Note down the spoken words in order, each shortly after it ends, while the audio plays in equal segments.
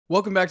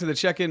Welcome back to the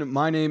check-in.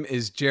 My name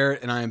is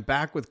Jarrett, and I am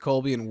back with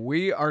Colby, and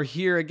we are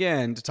here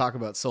again to talk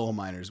about solo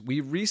miners. We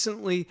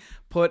recently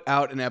put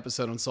out an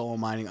episode on solo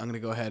mining. I'm going to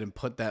go ahead and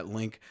put that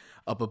link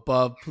up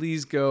above.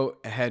 Please go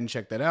ahead and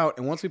check that out.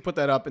 And once we put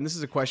that up, and this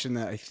is a question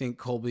that I think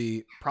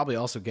Colby probably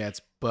also gets,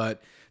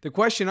 but the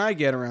question I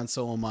get around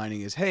solo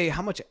mining is, hey,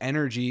 how much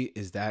energy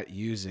is that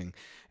using?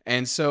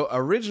 And so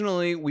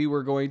originally we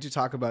were going to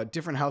talk about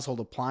different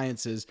household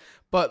appliances,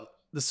 but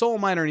the solo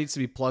miner needs to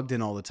be plugged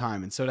in all the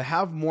time. And so to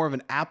have more of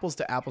an apples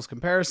to apples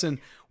comparison,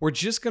 we're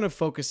just going to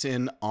focus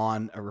in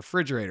on a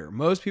refrigerator.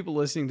 Most people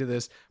listening to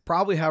this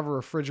probably have a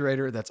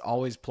refrigerator that's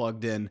always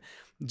plugged in,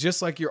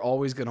 just like you're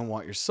always going to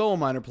want your solo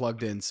miner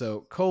plugged in.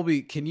 So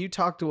Colby, can you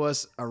talk to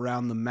us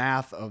around the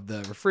math of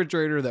the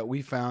refrigerator that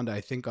we found, I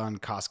think, on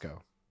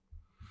Costco?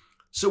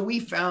 So we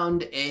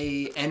found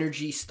a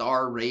Energy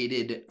Star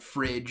rated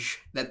fridge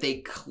that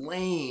they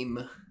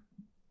claim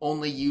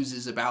only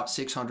uses about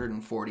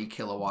 640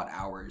 kilowatt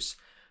hours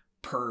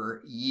per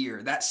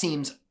year. That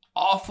seems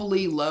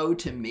awfully low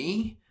to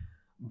me,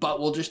 but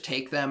we'll just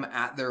take them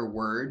at their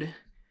word.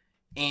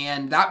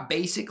 And that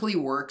basically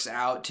works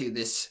out to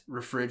this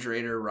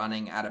refrigerator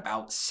running at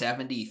about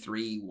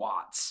 73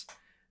 watts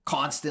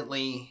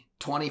constantly,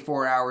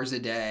 24 hours a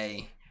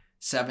day,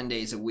 7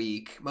 days a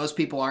week. Most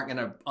people aren't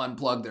going to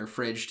unplug their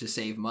fridge to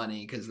save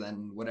money because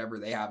then whatever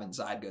they have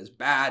inside goes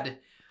bad.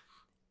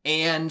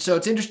 And so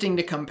it's interesting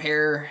to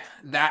compare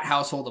that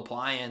household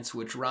appliance,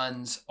 which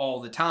runs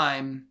all the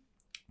time,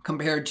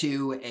 compared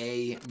to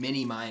a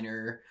mini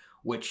miner,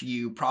 which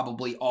you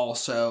probably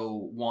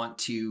also want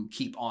to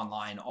keep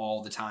online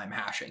all the time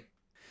hashing.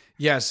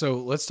 Yeah, so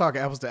let's talk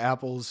apples to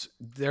apples.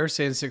 They're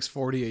saying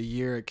 640 a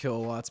year at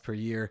kilowatts per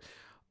year.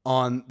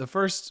 On the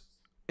first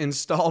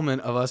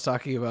installment of us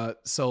talking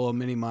about solo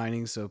mini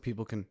mining, so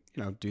people can,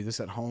 do this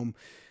at home,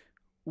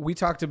 we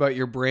talked about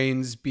your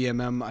Brains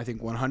BMM, I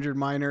think 100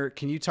 miner.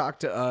 Can you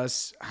talk to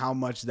us how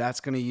much that's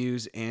going to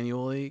use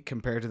annually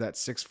compared to that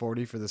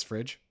 640 for this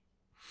fridge?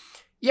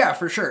 Yeah,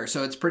 for sure.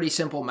 So it's pretty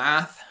simple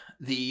math.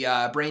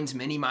 The Brains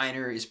mini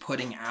miner is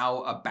putting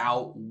out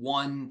about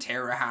 1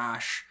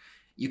 terahash.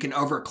 You can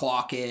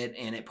overclock it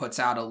and it puts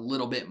out a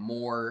little bit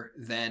more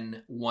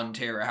than 1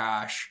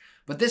 terahash.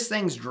 But this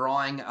thing's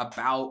drawing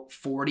about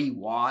 40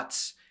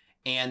 watts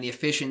and the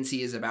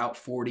efficiency is about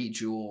 40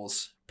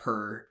 joules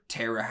per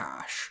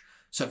terahash.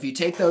 So if you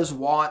take those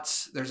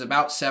watts, there's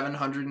about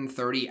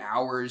 730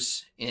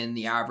 hours in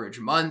the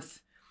average month.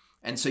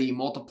 And so you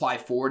multiply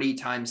 40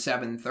 times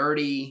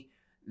 730,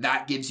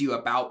 that gives you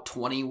about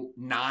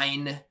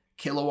 29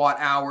 kilowatt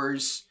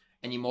hours.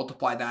 And you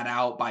multiply that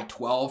out by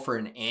 12 for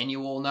an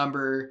annual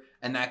number,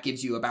 and that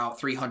gives you about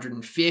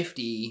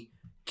 350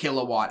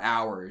 kilowatt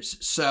hours.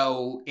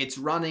 So it's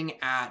running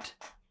at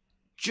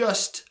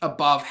just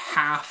above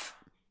half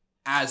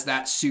as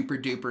that super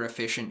duper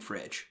efficient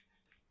fridge.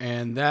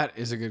 And that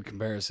is a good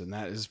comparison.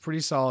 That is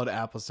pretty solid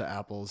apples to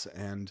apples.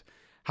 And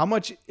how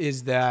much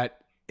is that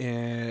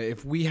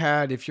if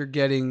you're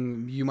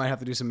getting, you might have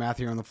to do some math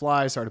here on the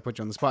fly. Sorry to put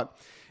you on the spot.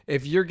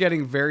 If you're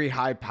getting very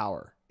high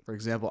power, for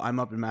example, I'm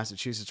up in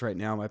Massachusetts right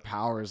now. My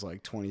power is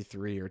like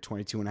 23 or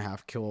 22 and a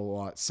half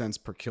kilowatt cents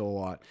per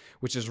kilowatt,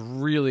 which is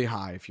really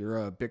high. If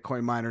you're a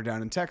Bitcoin miner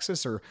down in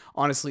Texas or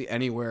honestly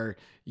anywhere,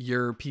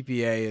 your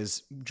PPA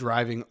is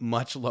driving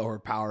much lower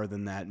power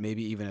than that,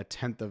 maybe even a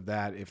tenth of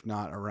that, if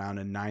not around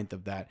a ninth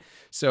of that.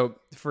 So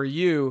for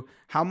you,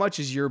 how much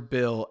is your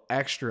bill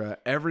extra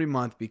every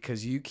month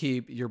because you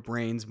keep your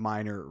Brains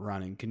miner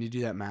running? Can you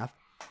do that math?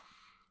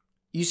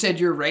 You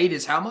said your rate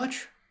is how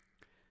much?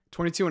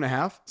 22 and a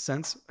half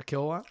cents a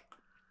kilowatt.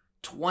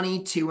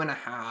 22 and a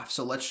half.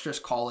 So let's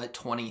just call it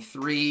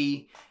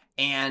 23.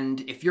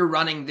 And if you're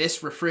running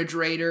this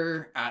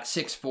refrigerator at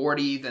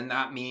 640, then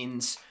that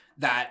means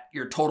that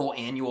your total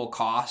annual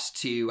cost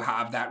to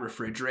have that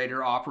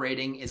refrigerator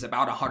operating is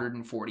about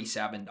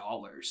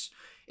 $147.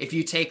 If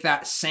you take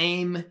that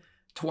same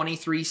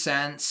 23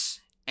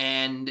 cents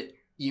and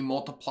you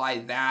multiply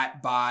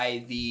that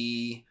by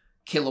the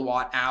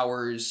kilowatt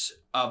hours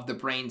of the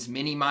Brains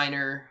mini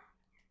miner,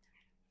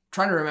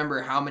 trying to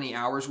remember how many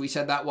hours we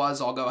said that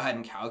was. I'll go ahead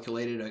and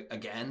calculate it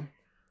again.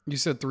 You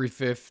said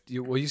 350.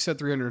 Well, you said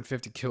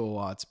 350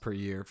 kilowatts per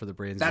year for the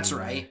Brains. That's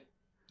right.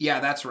 Yeah,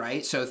 that's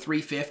right. So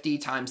 350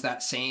 times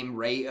that same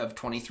rate of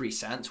 23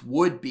 cents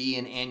would be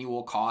an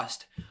annual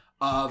cost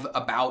of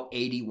about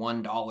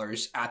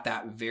 $81 at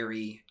that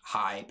very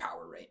high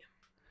power rate.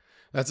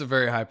 That's a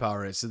very high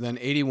power rate. So then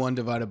 81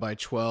 divided by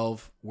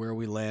 12, where are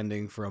we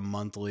landing for a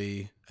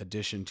monthly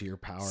addition to your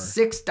power?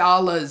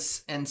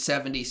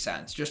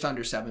 $6.70, just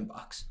under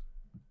 $7.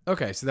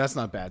 Okay, so that's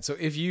not bad. So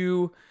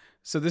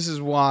this is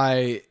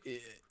why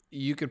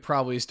you could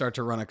probably start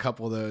to run a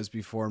couple of those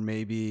before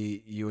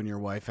maybe you and your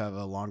wife have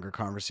a longer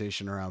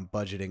conversation around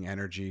budgeting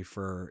energy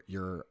for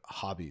your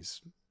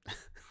hobbies.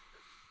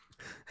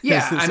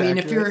 Yeah, I mean,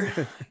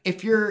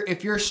 if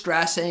you're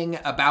stressing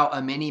about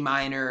a mini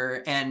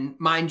miner, and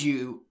mind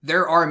you,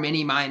 there are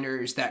mini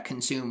miners that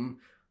consume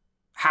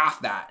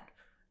half that.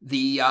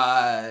 The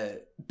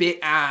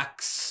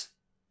bitaxe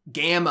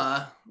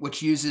Gamma,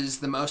 which uses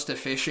the most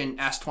efficient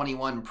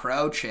S21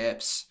 Pro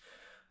chips,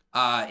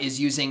 is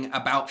using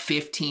about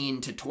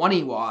 15 to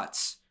 20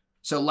 watts,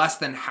 so less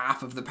than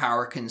half of the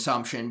power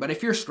consumption. But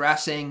if you're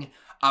stressing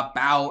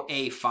about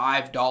a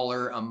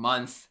 $5 a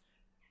month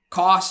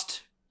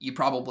cost, you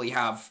probably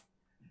have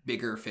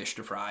bigger fish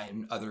to fry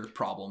and other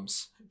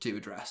problems to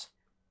address.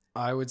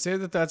 I would say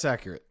that that's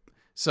accurate.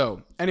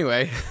 So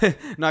anyway,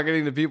 not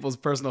getting into people's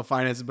personal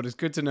finances, but it's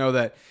good to know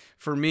that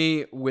for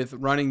me, with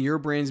running your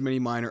Brains Mini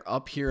Miner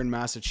up here in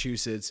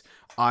Massachusetts,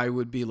 I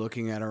would be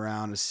looking at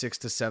around a $6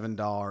 to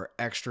 $7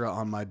 extra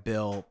on my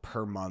bill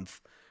per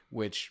month,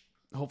 which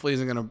hopefully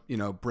isn't going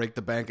to, break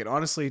the bank. And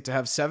honestly, to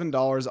have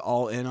 $7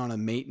 all in on a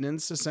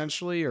maintenance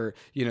essentially, or,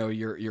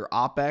 your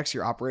OpEx,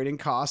 your operating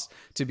costs,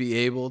 to be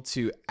able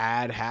to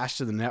add hash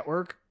to the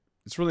network,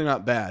 it's really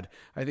not bad.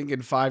 I think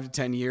in 5 to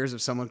 10 years, if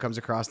someone comes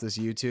across this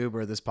YouTube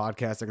or this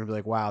podcast, they're going to be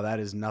like, wow, that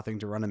is nothing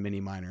to run a mini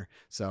miner.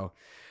 So,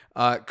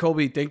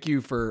 Colby, thank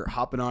you for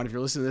hopping on. If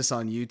you're listening to this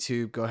on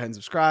YouTube, go ahead and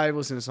subscribe.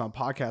 Listen to this on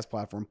podcast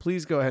platform.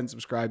 Please go ahead and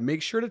subscribe.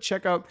 Make sure to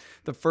check out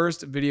the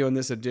first video in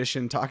this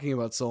edition talking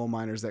about solo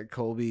miners that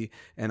Colby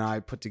and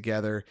I put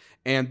together,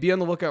 and be on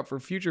the lookout for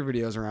future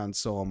videos around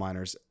solo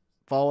miners.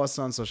 Follow us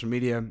on social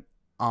media,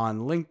 on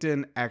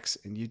LinkedIn, X,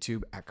 and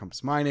YouTube at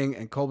Compass Mining.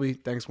 And Colby,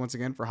 thanks once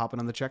again for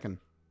hopping on the check-in.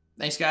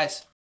 Thanks,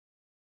 guys.